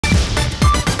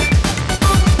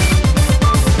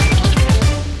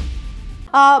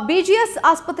BGS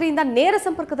ಆಸ್ಪತ್ರೆಯಿಂದ ನೇರ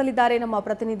ಸಂಪರ್ಕದಲ್ಲಿದ್ದಾರೆ ನಮ್ಮ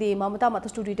ಪ್ರತಿನಿಧಿ ಮಮತಾ.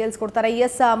 ಮತ್ತಷ್ಟು ಡೀಟೇಲ್ಸ್ ಕೊಡ್ತಾರೆ.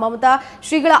 ಎಸ್ ಮಮತಾ,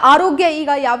 ಶ್ರೀಗಳ ಆರೋಗ್ಯ ಈಗ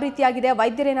ಯಾವ ರೀತಿಯಾಗಿದೆ?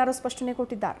 ವೈದ್ಯರೇನಾದರೂ ಸ್ಪಷ್ಟನೆ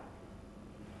ಕೊಟ್ಟಿದ್ದಾರೆ?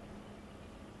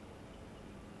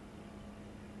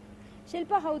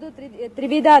 ಶಿಲ್ಪ, ಹೌದು.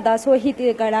 ತ್ರಿವಿಧ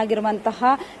ದಾಸೋಹಿಗಳಾಗಿರುವಂತಹ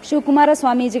ಶಿವಕುಮಾರ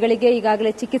ಸ್ವಾಮೀಜಿಗಳಿಗೆ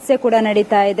ಈಗಾಗಲೇ ಚಿಕಿತ್ಸೆ ಕೂಡ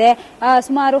ನಡೀತಾ ಇದೆ.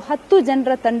 ಸುಮಾರು 10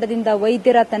 ಜನರ ತಂಡದಿಂದ,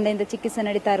 ವೈದ್ಯರ ತಂಡದಿಂದ ಚಿಕಿತ್ಸೆ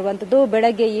ನಡೀತಾ ಇರುವಂತದ್ದು.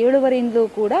 ಬೆಳಗ್ಗೆ 7:30ಯಿಂದಲೂ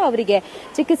ಕೂಡ ಅವರಿಗೆ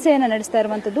ಚಿಕಿತ್ಸೆಯನ್ನು ನಡೆಸ್ತಾ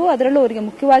ಇರುವಂತದ್ದು. ಅದರಲ್ಲೂ ಅವರಿಗೆ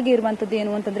ಮುಖ್ಯವಾಗಿ ಇರುವಂತದ್ದು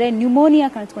ಏನು ಅಂತಂದ್ರೆ ನ್ಯೂಮೋನಿಯಾ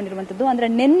ಕಾಣಿಸ್ಕೊಂಡಿರುವಂತದ್ದು. ಅಂದ್ರೆ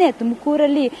ನಿನ್ನೆ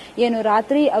ತುಮಕೂರಲ್ಲಿ ಏನು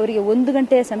ರಾತ್ರಿ ಅವರಿಗೆ 1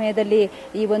 ಗಂಟೆಯ ಸಮಯದಲ್ಲಿ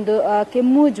ಈ ಒಂದು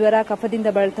ಕೆಮ್ಮು, ಜ್ವರ, ಕಫದಿಂದ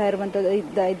ಬಳಲ್ತಾ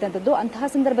ಇದ್ದಂಥದ್ದು.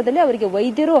 ಅಂತಹ ಸಂದರ್ಭದಲ್ಲಿ ಅವರಿಗೆ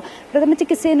ವೈದ್ಯರು ಪ್ರಥಮ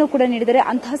ಚಿಕಿತ್ಸೆಯನ್ನು ಕೂಡ ನೀಡಿದ್ದಾರೆ.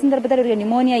 ಅಂತಹ ಸಂದರ್ಭದಲ್ಲಿ ಅವರಿಗೆ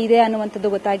ನ್ಯೂಮೋನಿಯಾ ಇದೆ ಅನ್ನುವಂಥದ್ದು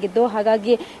ಗೊತ್ತಾಗಿದ್ದು,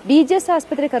 ಹಾಗಾಗಿ ಬಿಜಿಎಸ್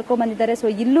ಆಸ್ಪತ್ರೆ ಕರ್ಕೊಂಡ್ ಬಂದಿದ್ದಾರೆ. ಸೊ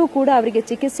ಇಲ್ಲೂ ಕೂಡ ಅವರಿಗೆ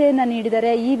ಚಿಕಿತ್ಸೆಯನ್ನ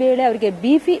ನೀಡಿದ್ದಾರೆ. ಈ ವೇಳೆ ಅವರಿಗೆ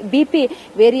ಬಿಪಿ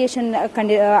ವೇರಿಯೇಷನ್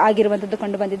ಆಗಿರುವಂತದ್ದು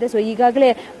ಕಂಡು ಬಂದಿದೆ. ಸೊ ಈಗಾಗಲೇ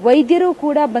ವೈದ್ಯರು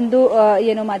ಕೂಡ ಬಂದು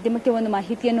ಏನು ಮಾಧ್ಯಮಕ್ಕೆ ಒಂದು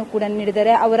ಮಾಹಿತಿಯನ್ನು ಕೂಡ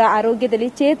ನೀಡಿದ್ದಾರೆ. ಅವರ ಆರೋಗ್ಯದಲ್ಲಿ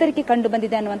ಚೇತರಿಕೆ ಕಂಡು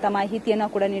ಬಂದಿದೆ ಅನ್ನುವಂತ ಮಾಹಿತಿಯನ್ನು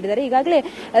ಕೂಡ ನೀಡಿದ್ದಾರೆ. ಈಗಾಗಲೇ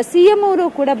ಸಿಎಂ ಅವರು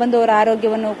ಕೂಡ ಬಂದು ಅವರ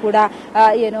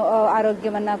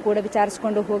ಆರೋಗ್ಯವನ್ನ ಕೂಡ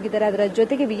ವಿಚಾರಿಸಿಕೊಂಡು ಹೋಗಿದ್ದಾರೆ. ಅದರ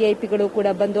ಜೊತೆಗೆ ವಿಐಪಿಗಳು ಕೂಡ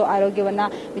ಬಂದು ಆರೋಗ್ಯವನ್ನ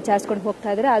ವಿಚಾರಿಸಿಕೊಂಡು ಹೋಗ್ತಾ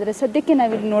ಇದ್ದಾರೆ. ಆದ್ರೆ ಸದ್ಯಕ್ಕೆ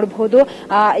ನಾವಿಲ್ಲಿ ನೋಡಬಹುದು,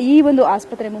 ಈ ಒಂದು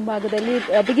ಆಸ್ಪತ್ರೆ ಮುಂಭಾಗದಲ್ಲಿ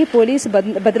ಬಿಗಿ ಪೊಲೀಸ್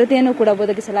ಭದ್ರತೆಯನ್ನು ಕೂಡ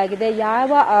ಒದಗಿಸಲಾಗಿದೆ.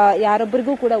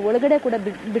 ಯಾರೊಬ್ಬರಿಗೂ ಕೂಡ ಒಳಗಡೆ ಕೂಡ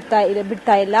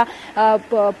ಬಿಡ್ತಾ ಇಲ್ಲ.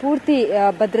 ಪೂರ್ತಿ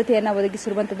ಭದ್ರತೆಯನ್ನ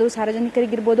ಒದಗಿಸಿರುವಂತದ್ದು.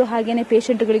 ಸಾರ್ವಜನಿಕರಿಗಿರ್ಬೋದು, ಹಾಗೇನೆ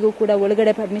ಪೇಷಂಟ್ಗಳಿಗೂ ಕೂಡ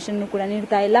ಒಳಗಡೆ ಪರ್ಮಿಷನ್ ಕೂಡ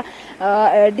ನೀಡ್ತಾ ಇಲ್ಲ.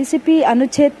 ಡಿಸಿಪಿ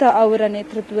ಅನುಚೇತ್ ಅವರ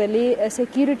ನೇತೃತ್ವದಲ್ಲಿ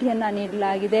ಸೆಕ್ಯೂರಿಟಿಯನ್ನ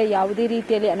ನೀಡಲಾಗಿದೆ. ಯಾವುದೇ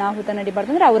ರೀತಿಯಲ್ಲಿ ಅನಾಹುತ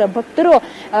ನಡೀಬಾರ್ದು ಅಂದ್ರೆ ಅವರ ಭಕ್ತರು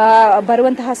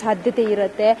ಬರುವಂತಹ ಸಾಧ್ಯತೆ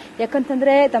ಇರುತ್ತೆ.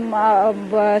 ಯಾಕಂತಂದ್ರೆ ತಮ್ಮ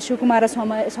ಶಿವಕುಮಾರ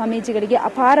ಸ್ವಾಮೀಜಿಗಳಿಗೆ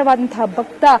ಅಪಾರವಾದಂತಹ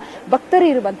ಭಕ್ತರು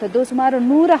ಇರುವಂತದ್ದು. ಸುಮಾರು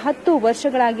 110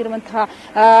 ವರ್ಷಗಳಾಗಿರುವಂತಹ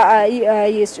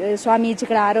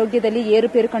ಸ್ವಾಮೀಜಿಗಳ ಆರೋಗ್ಯದಲ್ಲಿ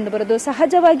ಏರುಪೇರು ಕಂಡು ಬರೋದು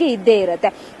ಸಹಜವಾಗಿ ಇದ್ದೇ ಇರುತ್ತೆ.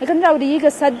 ಯಾಕಂದ್ರೆ ಅವರು ಈಗ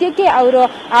ಸದ್ಯಕ್ಕೆ ಅವರು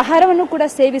ಆಹಾರವನ್ನು ಕೂಡ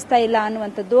ಸೇವಿಸ್ತಾ ಇಲ್ಲ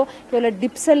ಅನ್ನುವಂಥದ್ದು. ಕೇವಲ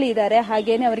ಡಿಪ್ಸ್ ಅಲ್ಲಿ ಇದ್ದಾರೆ.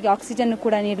 ಹಾಗೇನೆ ಅವರಿಗೆ ಆಕ್ಸಿಜನ್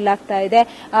ಕೂಡ ನೀಡಲಾಗ್ತಾ ಇದೆ.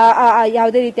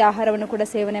 ಯಾವುದೇ ರೀತಿಯ ಆಹಾರವನ್ನು ಕೂಡ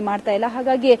ಸೇವನೆ ಮಾಡ್ತಾ ಇಲ್ಲ.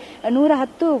 ಹಾಗಾಗಿ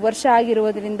 110 ವರ್ಷ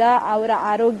ಆಗಿರುವುದರಿಂದ ಅವರ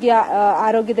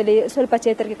ಆರೋಗ್ಯದಲ್ಲಿ ಸ್ವಲ್ಪ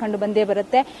ಚೇತರಿಕೆ ಕಂಡು ಬಂದೇ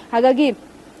ಬರುತ್ತೆ. ಹಾಗಾಗಿ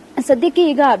ಸದ್ಯಕ್ಕೆ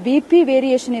ಈಗ ಬಿಪಿ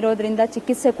ವೇರಿಯೇಷನ್ ಇರೋದ್ರಿಂದ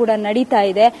ಚಿಕಿತ್ಸೆ ಕೂಡ ನಡೀತಾ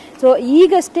ಇದೆ. ಸೊ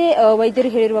ಈಗಷ್ಟೇ ವೈದ್ಯರು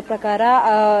ಹೇಳಿರುವ ಪ್ರಕಾರ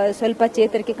ಸ್ವಲ್ಪ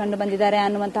ಚೇತರಿಕೆ ಕಂಡು ಬಂದಿದ್ದಾರೆ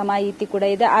ಅನ್ನುವಂತಹ ಮಾಹಿತಿ ಕೂಡ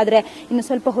ಇದೆ. ಆದ್ರೆ ಇನ್ನು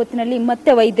ಸ್ವಲ್ಪ ಹೊತ್ತಿನಲ್ಲಿ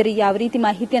ಮತ್ತೆ ವೈದ್ಯರು ಯಾವ ರೀತಿ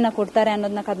ಮಾಹಿತಿಯನ್ನ ಕೊಡ್ತಾರೆ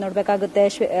ಅನ್ನೋದನ್ನ ಕಾದು ನೋಡಬೇಕಾಗುತ್ತೆ.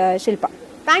 ಶಿಲ್ಪ,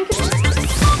 ಥ್ಯಾಂಕ್ ಯು.